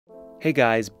Hey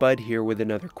guys, Bud here with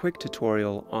another quick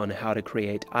tutorial on how to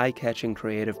create eye-catching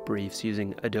creative briefs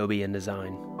using Adobe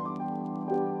InDesign.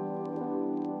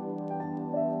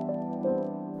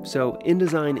 So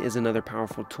InDesign is another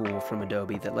powerful tool from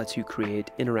Adobe that lets you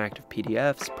create interactive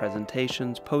PDFs,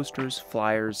 presentations, posters,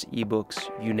 flyers, ebooks,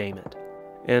 you name it.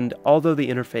 And although the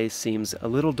interface seems a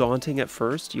little daunting at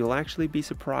first, you'll actually be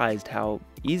surprised how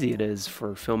easy it is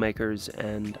for filmmakers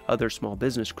and other small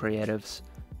business creatives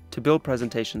to build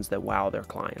presentations that wow their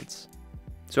clients.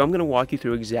 So I'm going to walk you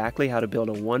through exactly how to build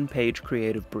a one-page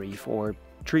creative brief, or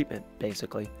treatment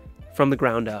basically, from the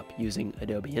ground up using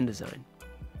Adobe InDesign.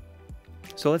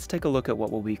 So let's take a look at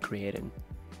what we'll be creating.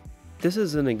 This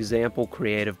is an example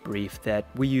creative brief that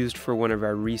we used for one of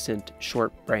our recent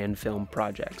short brand film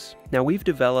projects. Now we've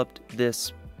developed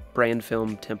this brand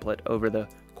film template over the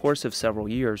course of several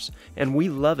years, and we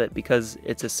love it because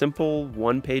it's a simple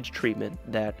one-page treatment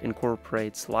that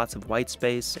incorporates lots of white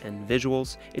space and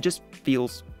visuals. It just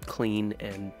feels clean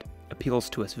and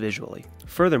appeals to us visually.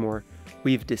 Furthermore,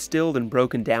 we've distilled and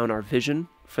broken down our vision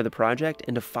for the project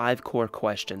into 5 core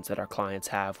questions that our clients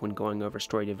have when going over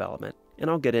story development, and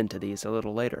I'll get into these a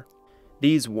little later.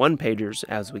 These one-pagers,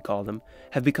 as we call them,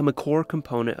 have become a core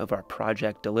component of our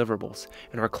project deliverables,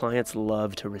 and our clients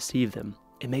love to receive them.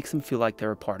 It makes them feel like they're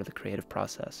a part of the creative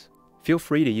process. Feel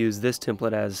free to use this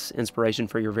template as inspiration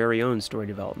for your very own story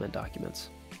development documents.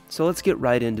 So let's get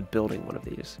right into building one of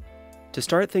these. To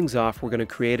start things off, we're going to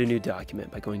create a new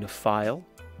document by going to File,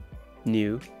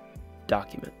 New,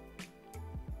 Document.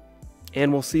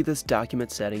 And we'll see this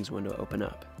document settings window open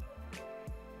up.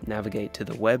 Navigate to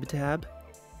the Web tab,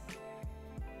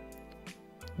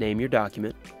 name your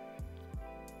document,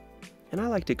 and I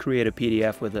like to create a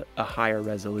PDF with a higher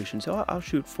resolution, so I'll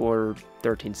shoot for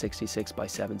 1366 by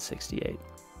 768.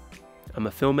 I'm a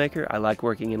filmmaker, I like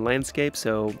working in landscape,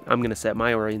 so I'm going to set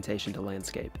my orientation to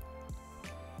landscape.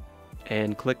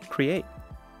 And click Create.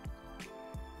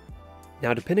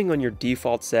 Now depending on your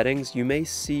default settings, you may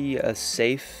see a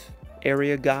safe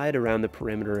area guide around the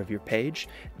perimeter of your page.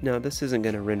 Now this isn't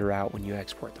going to render out when you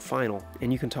export the final,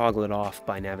 and you can toggle it off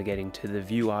by navigating to the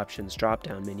View Options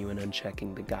drop-down menu and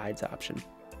unchecking the Guides option.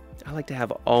 I like to have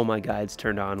all my guides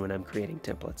turned on when I'm creating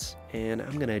templates, and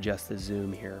I'm going to adjust the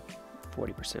zoom here.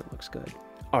 40% looks good.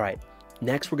 Alright,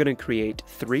 next we're going to create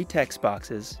 3 text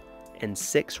boxes and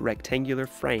 6 rectangular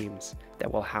frames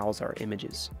that will house our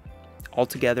images.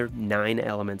 Altogether 9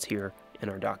 elements here in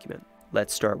our document.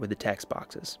 Let's start with the text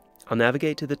boxes. I'll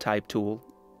navigate to the Type tool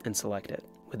and select it.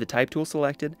 With the Type tool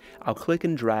selected, I'll click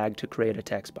and drag to create a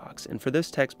text box. And for this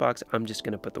text box, I'm just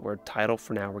going to put the word title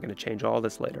for now. We're going to change all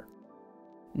this later.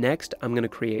 Next, I'm going to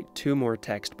create 2 more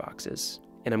text boxes,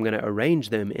 and I'm going to arrange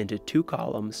them into 2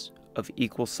 columns of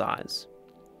equal size.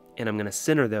 And I'm going to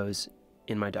center those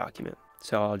in my document.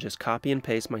 So I'll just copy and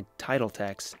paste my title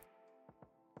text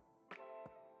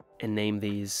and name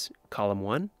these column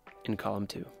 1 and column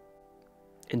 2.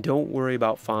 And don't worry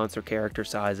about fonts or character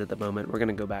size at the moment. We're going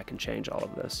to go back and change all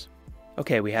of this.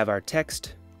 Okay, we have our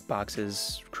text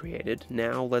boxes created.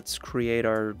 Now let's create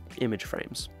our image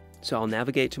frames. So I'll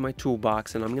navigate to my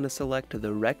toolbox and I'm going to select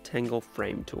the Rectangle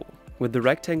Frame tool. With the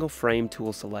Rectangle Frame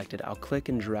tool selected, I'll click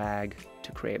and drag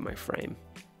to create my frame.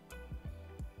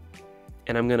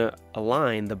 And I'm going to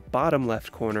align the bottom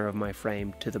left corner of my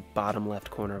frame to the bottom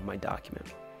left corner of my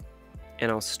document. And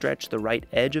I'll stretch the right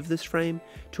edge of this frame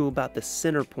to about the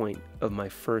center point of my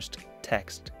first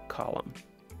text column.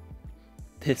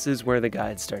 This is where the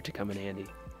guides start to come in handy.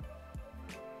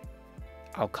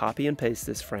 I'll copy and paste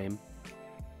this frame,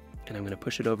 and I'm going to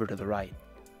push it over to the right,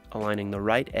 aligning the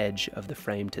right edge of the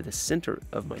frame to the center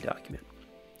of my document.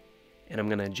 And I'm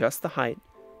going to adjust the height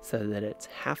so that it's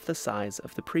half the size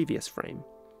of the previous frame.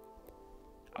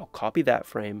 I'll copy that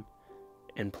frame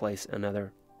and place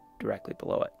another directly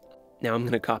below it. Now I'm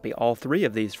going to copy all 3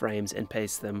 of these frames and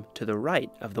paste them to the right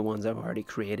of the ones I've already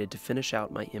created to finish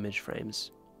out my image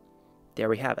frames. There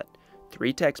we have it,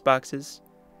 3 text boxes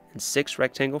and 6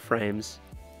 rectangle frames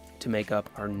to make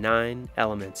up our 9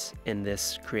 elements in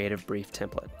this creative brief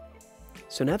template.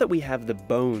 So now that we have the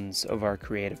bones of our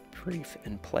creative brief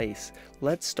in place,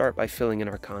 let's start by filling in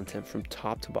our content from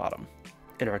top to bottom.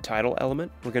 In our title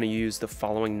element, we're going to use the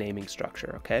following naming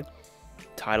structure, okay?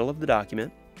 Title of the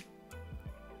document,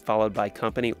 followed by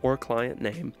company or client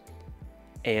name,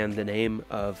 and the name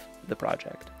of the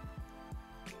project.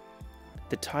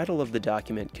 The title of the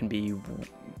document can be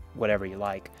whatever you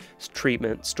like. It's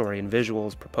treatment, story and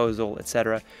visuals, proposal,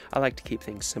 etc. I like to keep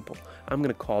things simple. I'm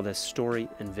going to call this story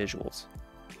and visuals.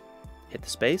 Hit the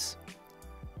space.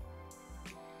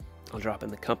 I'll drop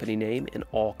in the company name in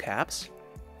all caps,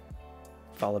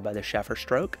 followed by the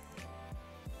Shutterstock,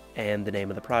 and the name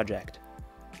of the project.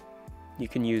 You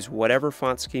can use whatever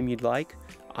font scheme you'd like.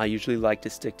 I usually like to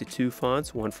stick to 2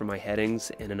 fonts, one for my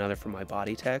headings and another for my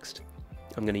body text.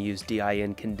 I'm going to use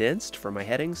DIN condensed for my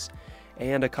headings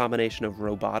and a combination of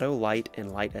Roboto light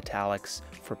and light italics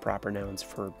for proper nouns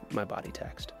for my body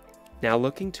text. Now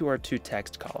looking to our 2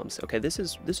 text columns, okay, this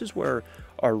is where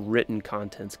our written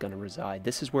content's going to reside.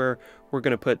 This is where we're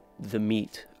going to put the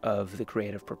meat of the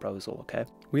creative proposal, okay?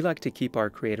 We like to keep our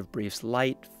creative briefs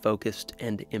light, focused,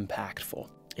 and impactful.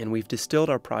 And we've distilled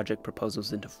our project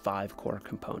proposals into 5 core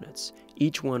components,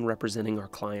 each one representing our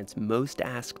client's most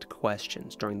asked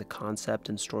questions during the concept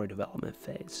and story development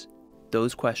phase.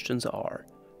 Those questions are,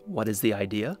 what is the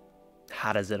idea?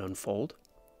 How does it unfold?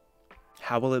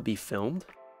 How will it be filmed?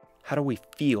 How do we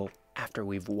feel after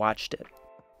we've watched it?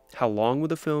 How long will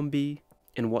the film be?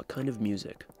 And what kind of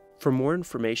music? For more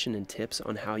information and tips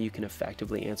on how you can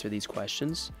effectively answer these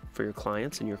questions for your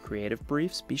clients and your creative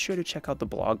briefs, be sure to check out the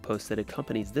blog post that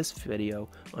accompanies this video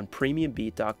on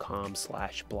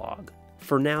PremiumBeat.com/blog.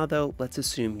 For now though, let's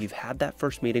assume you've had that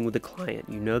first meeting with the client,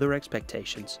 you know their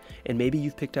expectations, and maybe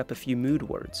you've picked up a few mood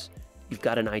words. You've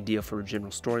got an idea for a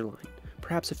general storyline,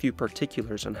 perhaps a few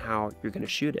particulars on how you're going to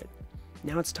shoot it.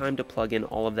 Now it's time to plug in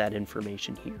all of that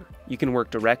information here. You can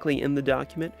work directly in the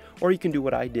document, or you can do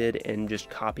what I did and just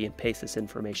copy and paste this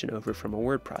information over from a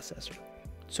word processor.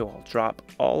 So I'll drop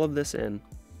all of this in,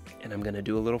 and I'm going to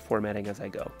do a little formatting as I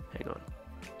go. Hang on.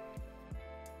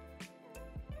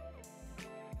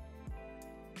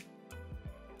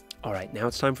 Alright, now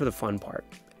it's time for the fun part,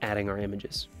 adding our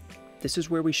images. This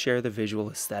is where we share the visual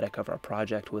aesthetic of our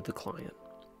project with the client.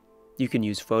 You can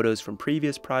use photos from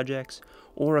previous projects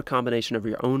or a combination of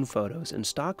your own photos and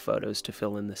stock photos to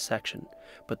fill in this section,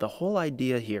 but the whole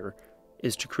idea here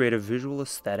is to create a visual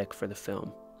aesthetic for the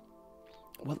film.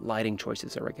 What lighting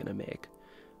choices are we going to make?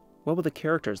 What will the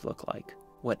characters look like?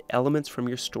 What elements from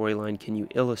your storyline can you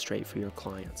illustrate for your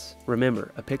clients?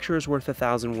 Remember, a picture is worth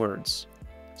 1,000 words,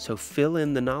 so fill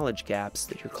in the knowledge gaps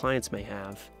that your clients may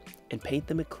have and paint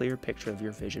them a clear picture of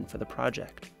your vision for the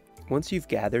project. Once you've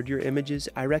gathered your images,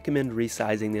 I recommend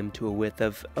resizing them to a width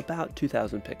of about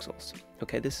 2,000 pixels.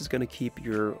 Okay, this is going to keep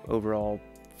your overall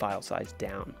file size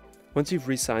down. Once you've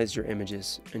resized your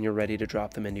images and you're ready to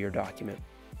drop them into your document,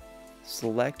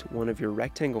 select one of your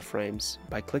rectangle frames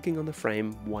by clicking on the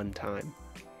frame one time.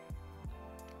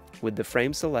 With the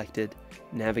frame selected,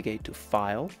 navigate to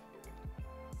File,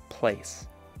 Place.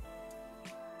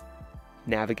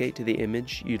 Navigate to the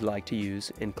image you'd like to use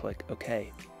and click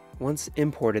OK. Once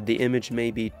imported, the image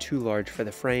may be too large for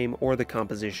the frame or the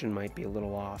composition might be a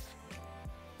little off.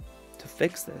 To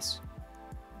fix this,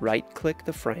 right-click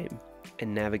the frame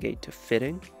and navigate to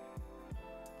Fitting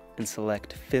and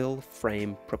select Fill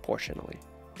Frame Proportionally.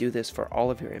 Do this for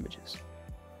all of your images.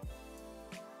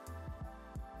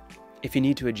 If you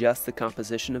need to adjust the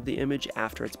composition of the image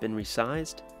after it's been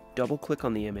resized, double-click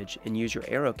on the image and use your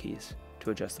arrow keys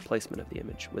to adjust the placement of the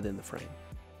image within the frame.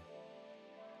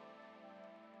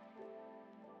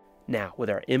 Now, with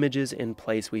our images in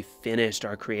place, we've finished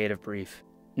our creative brief.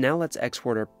 Now let's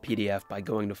export our PDF by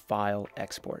going to File,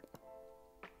 Export.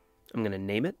 I'm going to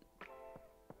name it.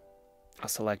 I'll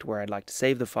select where I'd like to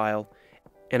save the file,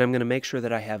 and I'm going to make sure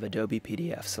that I have Adobe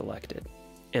PDF selected,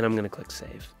 and I'm going to click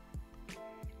Save.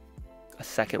 A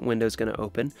second window is going to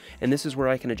open, and this is where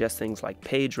I can adjust things like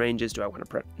page ranges. Do I want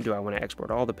to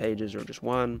export all the pages or just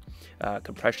one?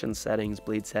 Compression settings,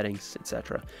 bleed settings,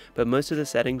 etc. But most of the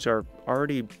settings are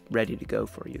already ready to go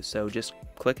for you, so just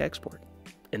click Export,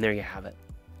 and there you have it.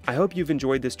 I hope you've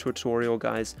enjoyed this tutorial,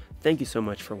 guys. Thank you so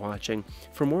much for watching.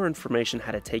 For more information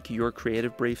how to take your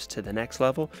creative briefs to the next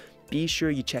level, be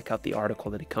sure you check out the article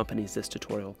that accompanies this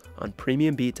tutorial on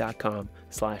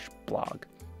PremiumBeat.com/blog.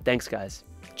 Thanks, guys.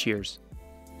 Cheers.